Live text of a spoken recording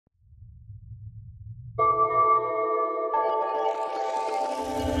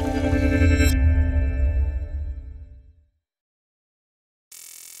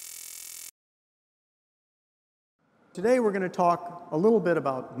Today we're going to talk a little bit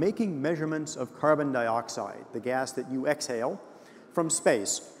about making measurements of carbon dioxide, the gas that you exhale from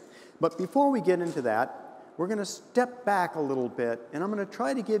space. But before we get into that, we're going to step back a little bit, and I'm going to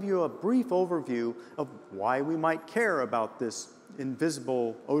try to give you a brief overview of why we might care about this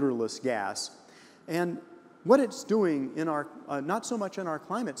invisible, odorless gas, and what it's doing in our, not so much in our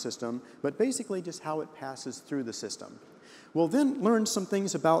climate system, but basically just how it passes through the system. We'll then learn some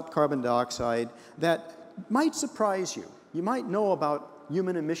things about carbon dioxide that might surprise you. You might know about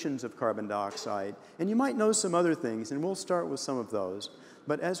human emissions of carbon dioxide, and you might know some other things, and we'll start with some of those.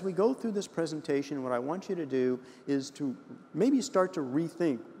 But as we go through this presentation, what I want you to do is to maybe start to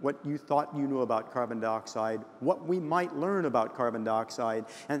rethink what you thought you knew about carbon dioxide, what we might learn about carbon dioxide,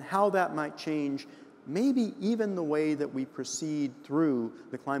 and how that might change maybe even the way that we proceed through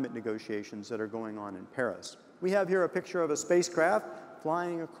the climate negotiations that are going on in Paris. We have here a picture of a spacecraft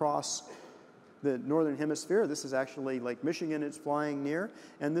flying across the northern hemisphere. This is actually Lake Michigan it's flying near,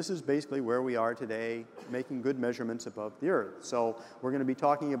 and this is basically where we are today, making good measurements above the Earth. So we're going to be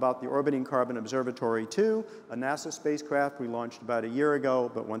talking about the Orbiting Carbon Observatory 2, a NASA spacecraft we launched about a year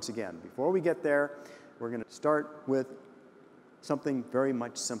ago, but once again, before we get there, we're going to start with something very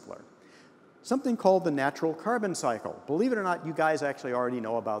much simpler. Something called the natural carbon cycle. Believe it or not, you guys actually already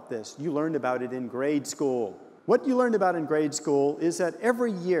know about this. You learned about it in grade school. What you learned about in grade school is that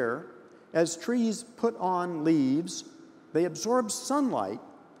every year, as trees put on leaves, they absorb sunlight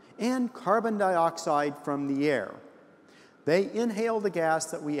and carbon dioxide from the air. They inhale the gas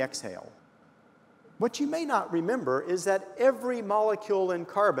that we exhale. What you may not remember is that every molecule in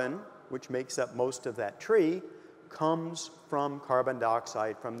carbon, which makes up most of that tree, comes from carbon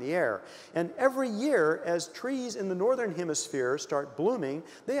dioxide from the air. And every year, as trees in the northern hemisphere start blooming,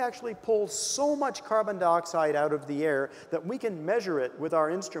 they actually pull so much carbon dioxide out of the air that we can measure it with our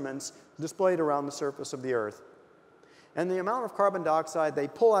instruments displayed around the surface of the Earth. And the amount of carbon dioxide they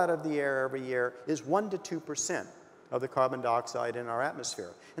pull out of the air every year is 1 to 2% of the carbon dioxide in our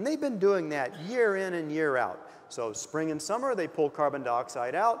atmosphere. And they've been doing that year in and year out. So spring and summer, they pull carbon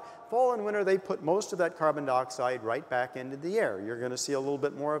dioxide out. Fall and winter, they put most of that carbon dioxide right back into the air. You're going to see a little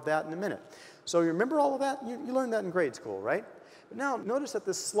bit more of that in a minute. So you remember all of that? You learned that in grade school, right? But now notice that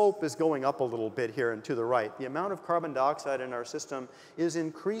the slope is going up a little bit here and to the right. The amount of carbon dioxide in our system is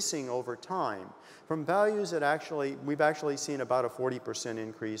increasing over time from values that we've actually seen about a 40%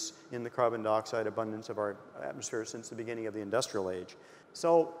 increase in the carbon dioxide abundance of our atmosphere since the beginning of the industrial age.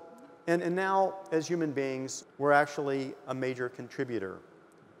 So, and now, as human beings, we're actually a major contributor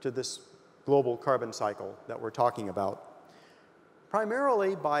to this global carbon cycle that we're talking about,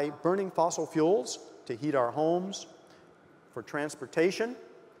 primarily by burning fossil fuels to heat our homes, for transportation,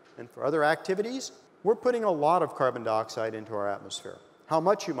 and for other activities. We're putting a lot of carbon dioxide into our atmosphere. How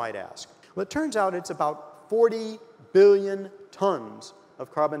much, you might ask? Well, it turns out it's about 40 billion tons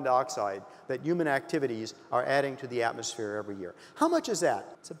of carbon dioxide that human activities are adding to the atmosphere every year. How much is that?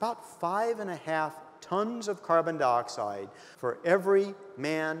 It's about 5.5 tons of carbon dioxide for every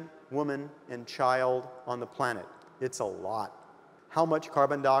man, woman, and child on the planet. It's a lot. How much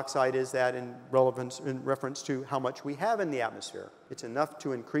carbon dioxide is that in reference to how much we have in the atmosphere? It's enough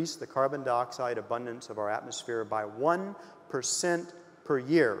to increase the carbon dioxide abundance of our atmosphere by 1% per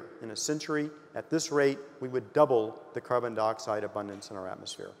year. In a century, at this rate, we would double the carbon dioxide abundance in our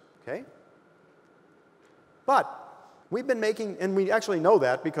atmosphere, okay? But we've been making, and we actually know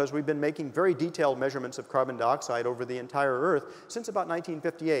that because we've been making very detailed measurements of carbon dioxide over the entire Earth since about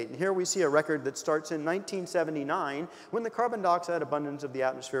 1958. And here we see a record that starts in 1979 when the carbon dioxide abundance of the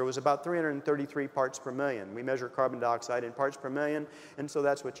atmosphere was about 333 parts per million. We measure carbon dioxide in parts per million, and so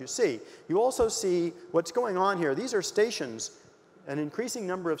that's what you see. You also see what's going on here. These are stations, an increasing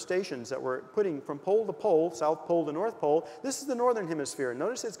number of stations that we're putting from pole to pole, South Pole to North Pole. This is the northern hemisphere.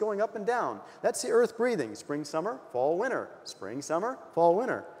 Notice it's going up and down. That's the Earth breathing. Spring, summer, fall, winter. Spring, summer, fall,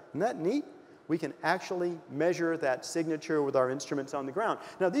 winter. Isn't that neat? We can actually measure that signature with our instruments on the ground.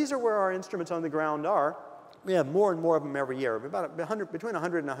 Now, these are where our instruments on the ground are. We have more and more of them every year, about between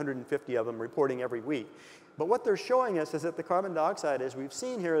 100 and 150 of them reporting every week. But what they're showing us is that the carbon dioxide, as we've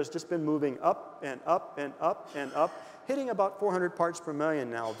seen here, has just been moving up and up and up and up, hitting about 400 parts per million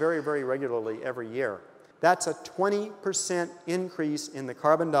now very, very regularly every year. That's a 20% increase in the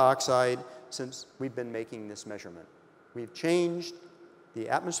carbon dioxide since we've been making this measurement. We've changed the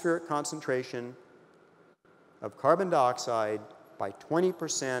atmospheric concentration of carbon dioxide by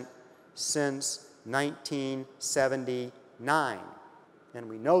 20% since 1979. And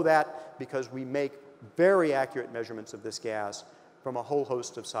we know that because we make very accurate measurements of this gas from a whole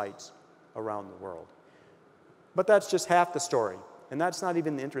host of sites around the world. But that's just half the story, and that's not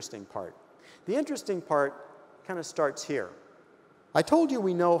even the interesting part. The interesting part kind of starts here. I told you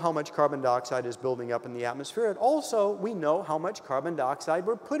we know how much carbon dioxide is building up in the atmosphere, and also we know how much carbon dioxide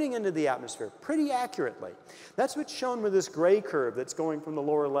we're putting into the atmosphere pretty accurately. That's what's shown with this gray curve that's going from the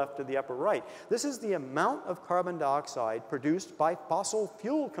lower left to the upper right. This is the amount of carbon dioxide produced by fossil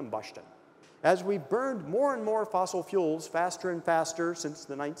fuel combustion. As we burned more and more fossil fuels faster and faster since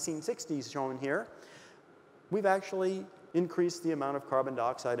the 1960s shown here, we've actually increased the amount of carbon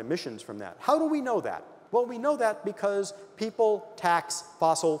dioxide emissions from that. How do we know that? Well, we know that because people tax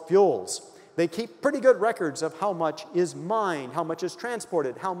fossil fuels. They keep pretty good records of how much is mined, how much is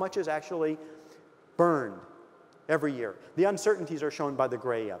transported, how much is actually burned every year. The uncertainties are shown by the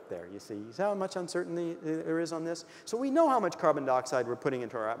gray up there, you see. You see how much uncertainty there is on this? So we know how much carbon dioxide we're putting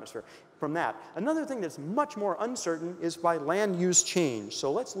into our atmosphere from that. Another thing that's much more uncertain is by land use change.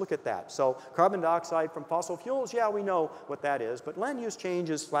 So let's look at that. So carbon dioxide from fossil fuels, yeah, we know what that is. But land use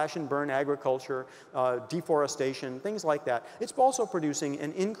change is slash and burn agriculture, deforestation, things like that. It's also producing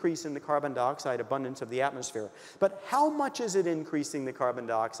an increase in the carbon dioxide abundance of the atmosphere. But how much is it increasing the carbon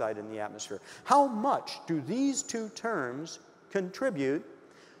dioxide in the atmosphere? How much do these two terms contribute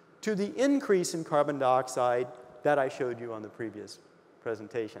to the increase in carbon dioxide that I showed you on the previous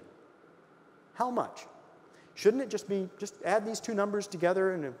presentation? How much? Shouldn't it just add these two numbers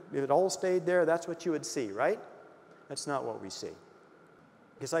together, and if it all stayed there, that's what you would see, right? That's not what we see.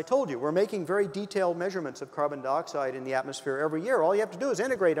 Because I told you, we're making very detailed measurements of carbon dioxide in the atmosphere every year. All you have to do is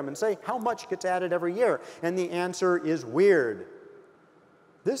integrate them and say how much gets added every year, and the answer is weird.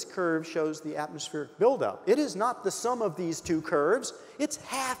 This curve shows the atmospheric buildup. It is not the sum of these two curves. It's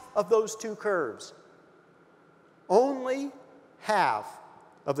half of those two curves. Only half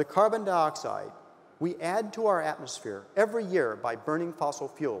of the carbon dioxide we add to our atmosphere every year by burning fossil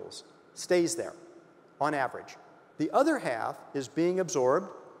fuels stays there, on average. The other half is being absorbed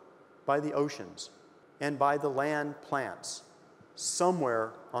by the oceans and by the land plants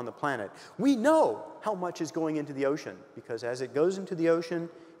somewhere on the planet. We know how much is going into the ocean because as it goes into the ocean,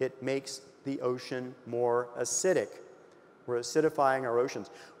 it makes the ocean more acidic. We're acidifying our oceans.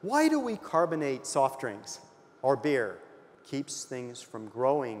 Why do we carbonate soft drinks or beer? Keeps things from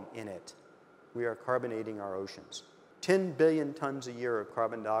growing in it. We are carbonating our oceans. 10 billion tons a year of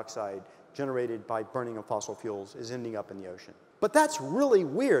carbon dioxide generated by burning of fossil fuels is ending up in the ocean. But that's really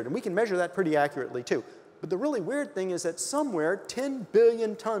weird, and we can measure that pretty accurately too. But the really weird thing is that somewhere 10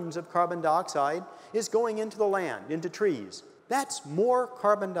 billion tons of carbon dioxide is going into the land, into trees. That's more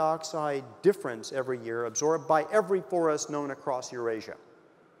carbon dioxide difference every year absorbed by every forest known across Eurasia.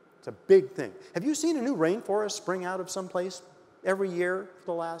 It's a big thing. Have you seen a new rainforest spring out of someplace every year for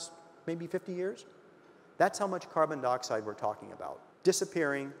the last maybe 50 years? That's how much carbon dioxide we're talking about,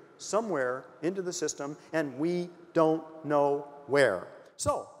 disappearing somewhere into the system, and we don't know where.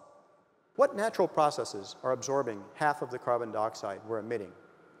 So, what natural processes are absorbing half of the carbon dioxide we're emitting?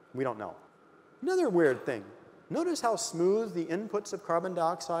 We don't know. Another weird thing. Notice how smooth the inputs of carbon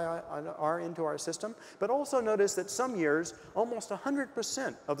dioxide are into our system, but also notice that some years, almost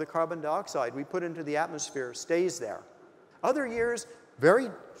 100% of the carbon dioxide we put into the atmosphere stays there. Other years, very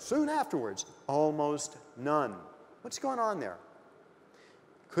soon afterwards, almost none. What's going on there?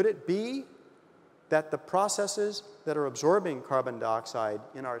 Could it be that the processes that are absorbing carbon dioxide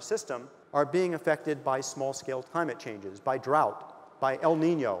in our system are being affected by small-scale climate changes, by drought, by El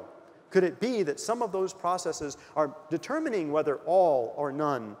Nino? Could it be that some of those processes are determining whether all or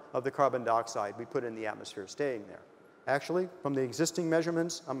none of the carbon dioxide we put in the atmosphere is staying there? Actually, from the existing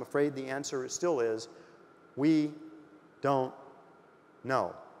measurements, I'm afraid the answer still is we don't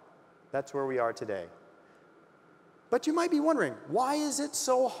know. That's where we are today. But you might be wondering, why is it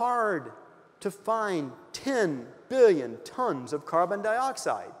so hard to find 10 billion tons of carbon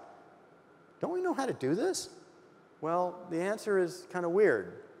dioxide? Don't we know how to do this? Well, the answer is kind of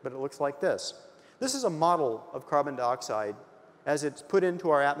weird, but it looks like this. This is a model of carbon dioxide as it's put into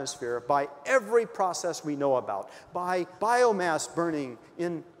our atmosphere by every process we know about, by biomass burning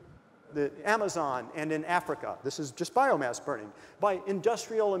in the Amazon and in Africa. This is just biomass burning. By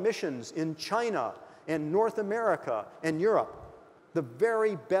industrial emissions in China and North America and Europe. The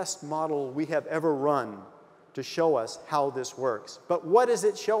very best model we have ever run to show us how this works. But what is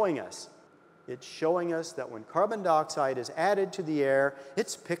it showing us? It's showing us that when carbon dioxide is added to the air,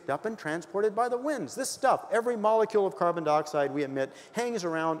 it's picked up and transported by the winds. This stuff, every molecule of carbon dioxide we emit, hangs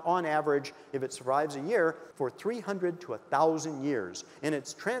around on average, if it survives a year, for 300 to 1,000 years. And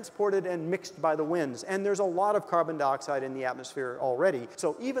it's transported and mixed by the winds. And there's a lot of carbon dioxide in the atmosphere already.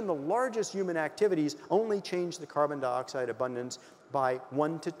 So even the largest human activities only change the carbon dioxide abundance by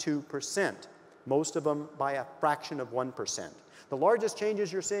 1 to 2%. most of them by a fraction of 1%. The largest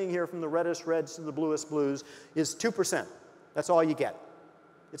changes you're seeing here from the reddest reds to the bluest blues is 2%. That's all you get.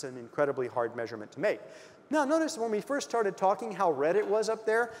 It's an incredibly hard measurement to make. Now, notice when we first started talking how red it was up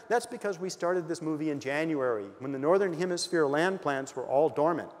there, that's because we started this movie in January, when the northern hemisphere land plants were all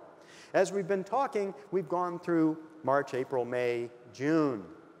dormant. As we've been talking, we've gone through March, April, May, June.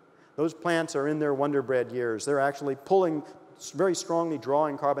 Those plants are in their Wonder Bread years. They're actually pulling, very strongly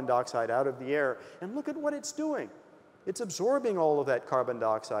drawing carbon dioxide out of the air. And look at what it's doing. It's absorbing all of that carbon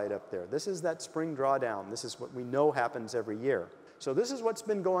dioxide up there. This is that spring drawdown. This is what we know happens every year. So this is what's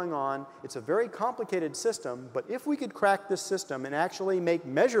been going on. It's a very complicated system, but if we could crack this system and actually make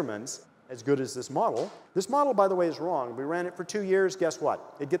measurements as good as this model, by the way, is wrong. We ran it for 2 years, guess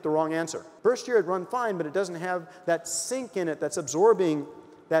what? It'd get the wrong answer. First year it'd run fine, but it doesn't have that sink in it that's absorbing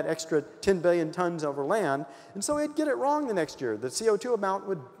that extra 10 billion tons over land, and so it'd get it wrong the next year. The CO2 amount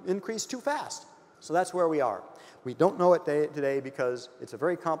would increase too fast. So that's where we are. We don't know it today because it's a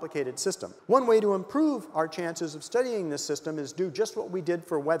very complicated system. One way to improve our chances of studying this system is do just what we did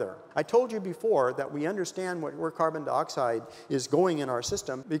for weather. I told you before that we understand where carbon dioxide is going in our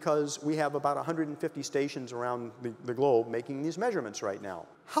system because we have about 150 stations around the globe making these measurements right now.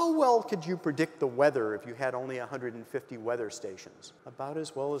 How well could you predict the weather if you had only 150 weather stations? About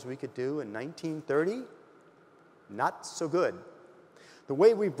as well as we could do in 1930? Not so good. The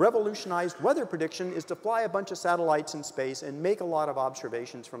way we've revolutionized weather prediction is to fly a bunch of satellites in space and make a lot of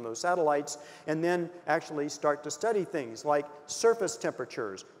observations from those satellites and then actually start to study things like surface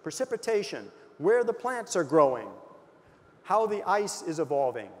temperatures, precipitation, where the plants are growing, how the ice is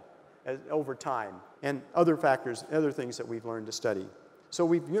evolving over time, and other factors, other things that we've learned to study. So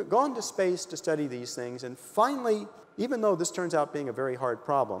we've gone to space to study these things, and finally, even though this turns out being a very hard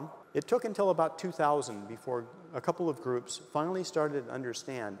problem, it took until about 2000 before a couple of groups finally started to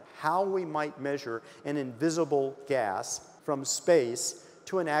understand how we might measure an invisible gas from space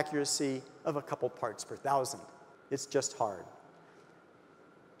to an accuracy of a couple parts per thousand. It's just hard.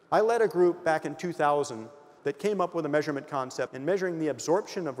 I led a group back in 2000 that came up with a measurement concept in measuring the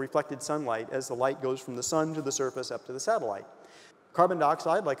absorption of reflected sunlight as the light goes from the sun to the surface up to the satellite. Carbon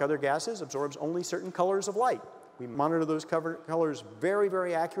dioxide, like other gases, absorbs only certain colors of light. We monitor those colors very,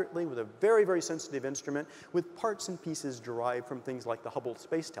 very accurately with a very, very sensitive instrument with parts and pieces derived from things like the Hubble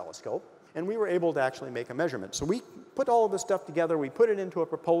Space Telescope. And we were able to actually make a measurement. So we put all of this stuff together, we put it into a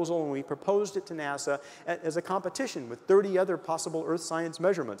proposal, and we proposed it to NASA as a competition with 30 other possible Earth science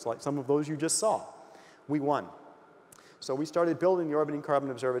measurements, like some of those you just saw. We won. So we started building the Orbiting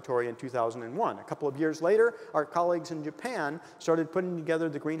Carbon Observatory in 2001. A couple of years later, our colleagues in Japan started putting together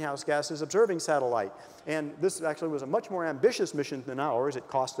the Greenhouse Gases Observing Satellite. And this actually was a much more ambitious mission than ours. It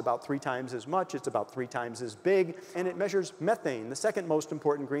cost about 3 times as much. It's about 3 times as big. And it measures methane, the second most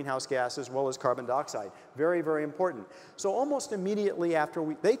important greenhouse gas, as well as carbon dioxide. Very, very important. So almost immediately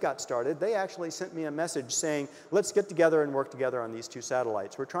after they got started, they actually sent me a message saying, let's get together and work together on these 2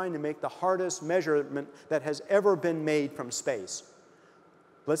 satellites. We're trying to make the hardest measurement that has ever been made from space.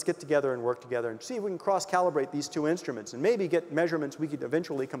 Let's get together and work together and see if we can cross-calibrate these 2 instruments and maybe get measurements we could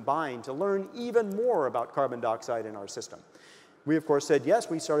eventually combine to learn even more about carbon dioxide in our system. We, of course, said yes.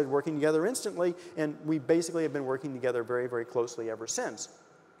 We started working together instantly, and we basically have been working together very, very closely ever since.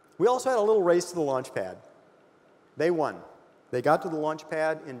 We also had a little race to the launch pad. They won. They got to the launch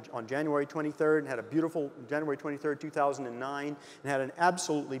pad on January 23rd and had a beautiful, January 23rd, 2009, and had an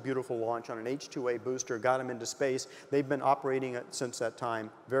absolutely beautiful launch on an H-2A booster, got them into space. They've been operating it since that time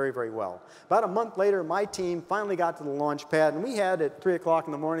very, very well. About a month later, my team finally got to the launch pad, and we had at 3 o'clock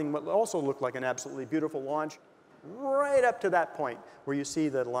in the morning what also looked like an absolutely beautiful launch, right up to that point where you see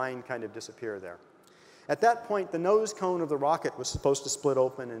the line kind of disappear there. At that point, the nose cone of the rocket was supposed to split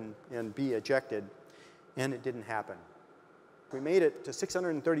open and be ejected, and it didn't happen. We made it to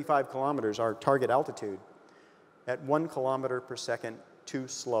 635 kilometers, our target altitude, at 1 kilometer per second too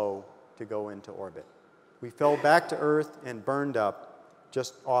slow to go into orbit. We fell back to Earth and burned up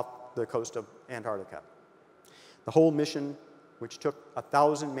just off the coast of Antarctica. The whole mission, which took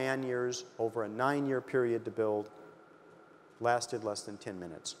 1,000 man-years over a 9-year period to build, lasted less than 10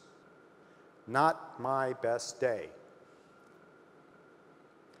 minutes. Not my best day.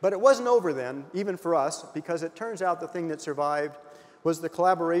 But it wasn't over then, even for us, because it turns out the thing that survived was the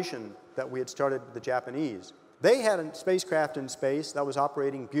collaboration that we had started with the Japanese. They had a spacecraft in space that was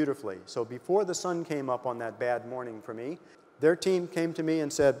operating beautifully. So before the sun came up on that bad morning for me, their team came to me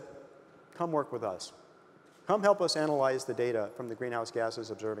and said, come work with us. Come help us analyze the data from the Greenhouse Gases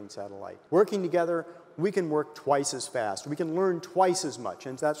Observing Satellite. Working together, we can work twice as fast. We can learn twice as much,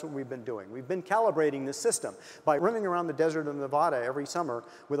 and that's what we've been doing. We've been calibrating this system by running around the desert of Nevada every summer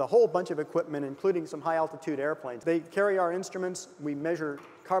with a whole bunch of equipment, including some high-altitude airplanes. They carry our instruments. We measure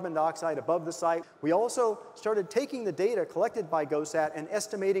carbon dioxide above the site. We also started taking the data collected by GOSAT and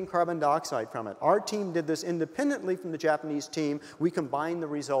estimating carbon dioxide from it. Our team did this independently from the Japanese team. We combined the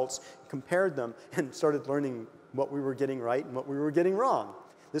results, compared them, and started learning what we were getting right and what we were getting wrong.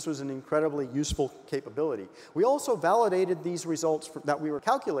 This was an incredibly useful capability. We also validated these results that we were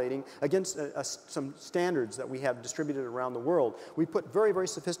calculating against some standards that we have distributed around the world. We put very, very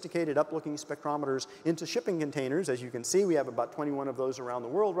sophisticated up-looking spectrometers into shipping containers. As you can see, we have about 21 of those around the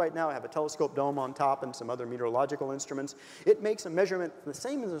world right now. I have a telescope dome on top and some other meteorological instruments. It makes a measurement the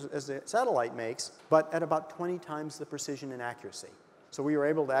same as the satellite makes, but at about 20 times the precision and accuracy. So we were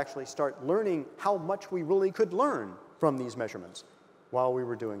able to actually start learning how much we really could learn from these measurements while we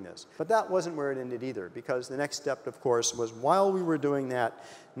were doing this. But that wasn't where it ended either, because the next step, of course, was while we were doing that,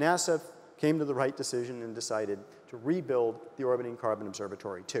 NASA came to the right decision and decided to rebuild the Orbiting Carbon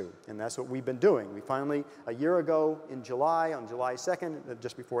Observatory too. And that's what we've been doing. We finally, a year ago in July, on July 2nd,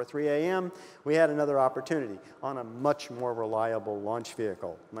 just before 3 a.m., we had another opportunity on a much more reliable launch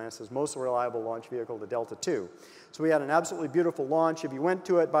vehicle. NASA's most reliable launch vehicle, the Delta II. So we had an absolutely beautiful launch. If you went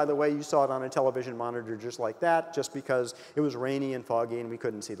to it, by the way, you saw it on a television monitor just like that, just because it was rainy and foggy and we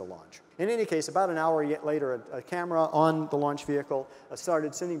couldn't see the launch. In any case, about an hour later, a camera on the launch vehicle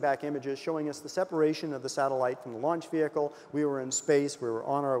started sending back images showing us the separation of the satellite from the launch vehicle. We were in space. We were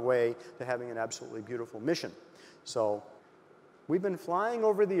on our way to having an absolutely beautiful mission. So we've been flying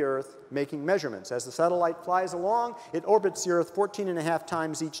over the Earth, making measurements. As the satellite flies along, it orbits the Earth 14.5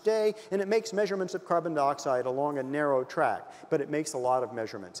 times each day, and it makes measurements of carbon dioxide along a narrow track. But it makes a lot of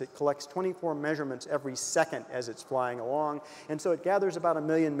measurements. It collects 24 measurements every second as it's flying along, and so it gathers about 1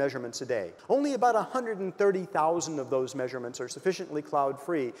 million measurements a day. Only about 130,000 of those measurements are sufficiently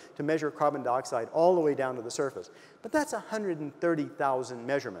cloud-free to measure carbon dioxide all the way down to the surface. But that's 130,000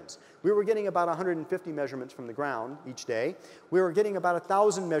 measurements. We were getting about 150 measurements from the ground each day. We were getting about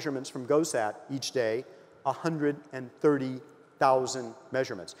 1,000 measurements from GOSAT each day, 130,000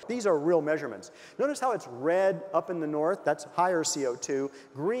 measurements. These are real measurements. Notice how it's red up in the north, that's higher CO2,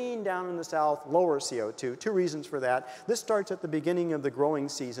 green down in the south, lower CO2. Two reasons for that. This starts at the beginning of the growing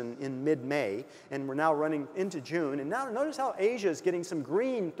season in mid-May, and we're now running into June. And now notice how Asia is getting some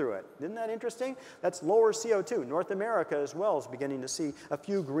green through it. Isn't that interesting? That's lower CO2. North America as well is beginning to see a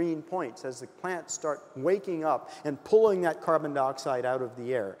few green points as the plants start waking up and pulling that carbon dioxide out of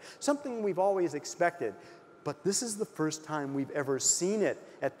the air. Something we've always expected. But this is the first time we've ever seen it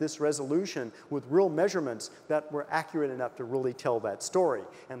at this resolution with real measurements that were accurate enough to really tell that story.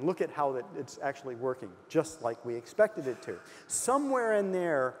 And look at how it's actually working, just like we expected it to. Somewhere in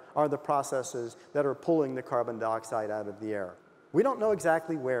there are the processes that are pulling the carbon dioxide out of the air. We don't know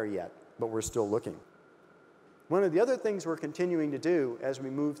exactly where yet, but we're still looking. One of the other things we're continuing to do as we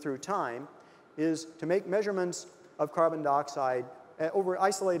move through time is to make measurements of carbon dioxide over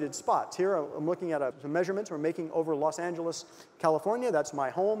isolated spots. Here I'm looking at some measurements we're making over Los Angeles, California. That's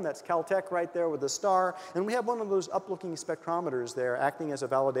my home. That's Caltech right there with the star. And we have one of those up-looking spectrometers there acting as a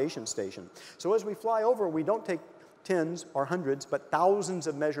validation station. So as we fly over, we don't take tens or hundreds, but thousands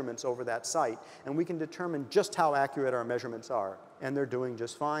of measurements over that site, and we can determine just how accurate our measurements are. And they're doing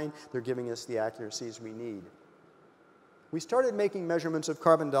just fine. They're giving us the accuracies we need. We started making measurements of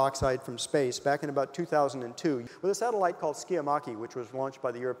carbon dioxide from space back in about 2002 with a satellite called Skiamaki, which was launched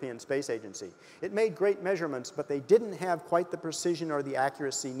by the European Space Agency. It made great measurements, but they didn't have quite the precision or the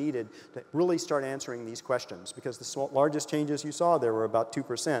accuracy needed to really start answering these questions, because the largest changes you saw there were about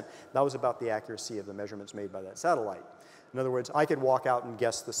 2%. That was about the accuracy of the measurements made by that satellite. In other words, I could walk out and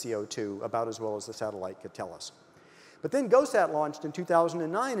guess the CO2 about as well as the satellite could tell us. But then GOSAT launched in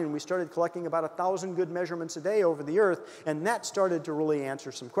 2009, and we started collecting about 1,000 good measurements a day over the Earth, and that started to really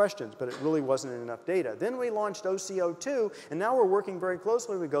answer some questions, but it really wasn't enough data. Then we launched OCO2, and now we're working very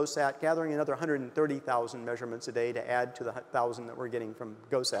closely with GOSAT, gathering another 130,000 measurements a day to add to the 1,000 that we're getting from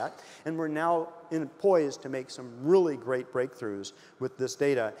GOSAT. And we're now poised to make some really great breakthroughs with this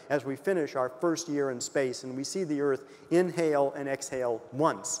data as we finish our first year in space, and we see the Earth inhale and exhale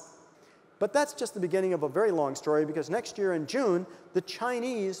once. But that's just the beginning of a very long story, because next year in June, the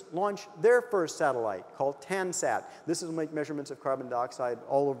Chinese launch their first satellite called TanSat. This will make measurements of carbon dioxide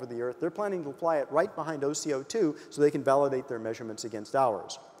all over the Earth. They're planning to fly it right behind OCO2 so they can validate their measurements against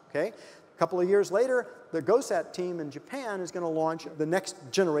ours. Okay? A couple of years later, the GOSAT team in Japan is going to launch the next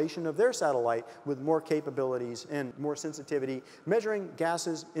generation of their satellite with more capabilities and more sensitivity, measuring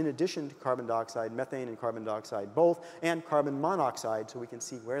gases in addition to carbon dioxide, methane and carbon dioxide both, and carbon monoxide, so we can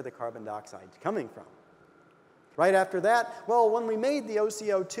see where the carbon dioxide is coming from. Right after that, well, when we made the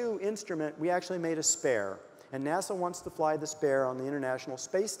OCO2 instrument, we actually made a spare. And NASA wants to fly the spare on the International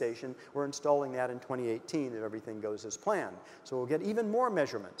Space Station. We're installing that in 2018 if everything goes as planned. So we'll get even more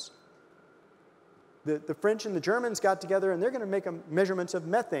measurements. The French and the Germans got together, and they're going to make measurements of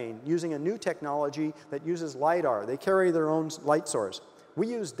methane using a new technology that uses LiDAR. They carry their own light source. We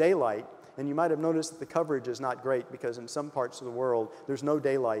use daylight, and you might have noticed that the coverage is not great because in some parts of the world, there's no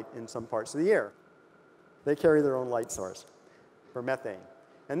daylight in some parts of the year. They carry their own light source for methane.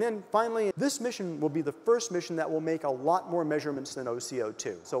 And then finally, this mission will be the first mission that will make a lot more measurements than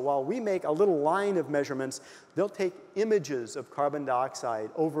OCO2. So while we make a little line of measurements, they'll take images of carbon dioxide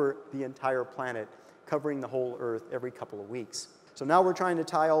over the entire planet, covering the whole Earth every couple of weeks. So now we're trying to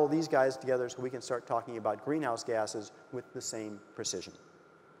tie all of these guys together so we can start talking about greenhouse gases with the same precision.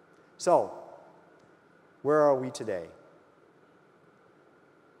 So, where are we today?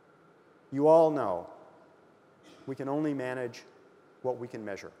 You all know we can only manage what we can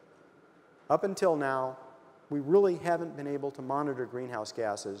measure. Up until now, we really haven't been able to monitor greenhouse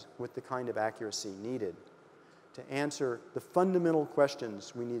gases with the kind of accuracy needed to answer the fundamental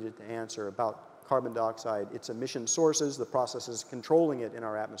questions we needed to answer about carbon dioxide, its emission sources, the processes controlling it in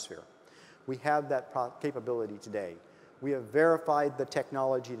our atmosphere. We have that capability today. We have verified the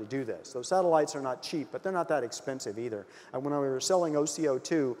technology to do this. Those satellites are not cheap, but they're not that expensive either. And when we were selling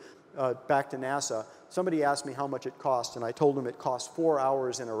OCO2 back to NASA, somebody asked me how much it cost, and I told them it cost 4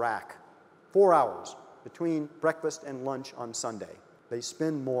 hours in Iraq. 4 hours between breakfast and lunch on Sunday. They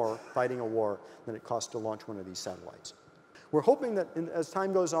spend more fighting a war than it costs to launch one of these satellites. We're hoping that as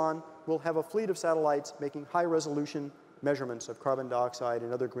time goes on, we'll have a fleet of satellites making high-resolution measurements of carbon dioxide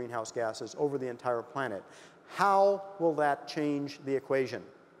and other greenhouse gases over the entire planet. How will that change the equation?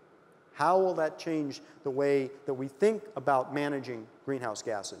 How will that change the way that we think about managing greenhouse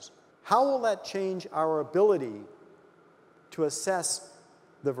gases? How will that change our ability to assess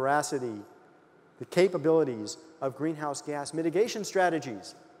the veracity, the capabilities of greenhouse gas mitigation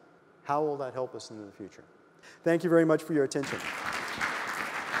strategies? How will that help us into the future? Thank you very much for your attention.